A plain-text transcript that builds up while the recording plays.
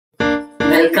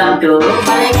Welcome to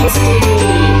Bhale Kids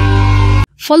TV.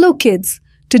 Follow kids.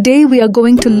 Today we are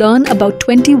going to learn about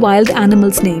 20 wild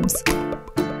animals' names.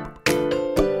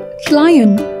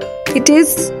 Lion. It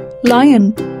is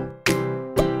lion.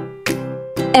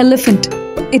 Elephant.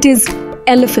 It is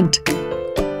elephant.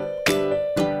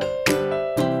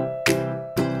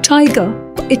 Tiger.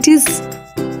 It is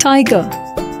tiger.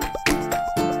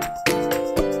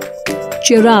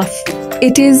 Giraffe.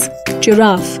 It is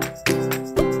giraffe.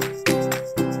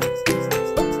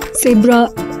 Zebra.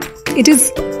 It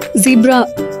is zebra.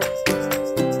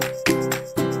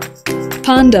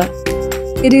 Panda.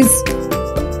 It is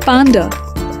panda.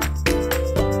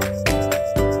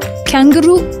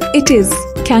 Kangaroo. It is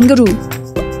kangaroo.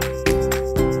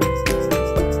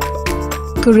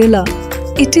 Gorilla.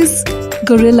 It is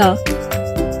gorilla.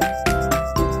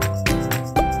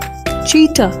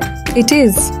 Cheetah. It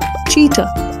is cheetah.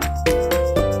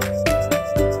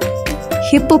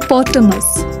 Hippopotamus.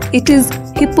 It is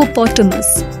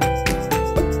hippopotamus.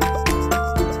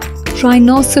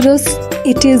 Rhinoceros.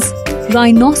 It is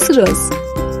rhinoceros.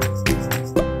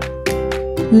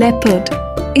 Leopard.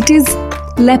 It is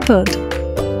leopard.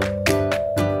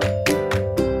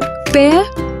 Bear.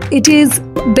 It is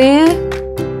bear.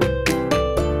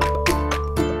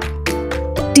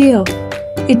 Deer.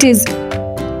 It is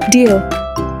deer.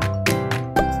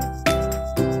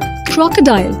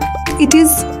 Crocodile. It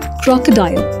is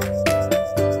crocodile.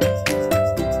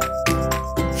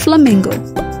 Flamingo.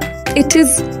 It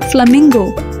is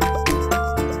flamingo.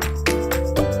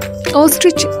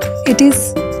 Ostrich. It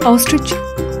is ostrich.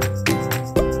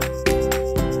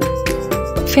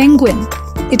 Penguin.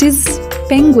 It is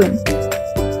penguin.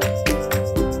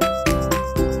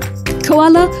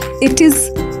 Koala. It is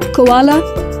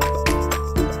koala.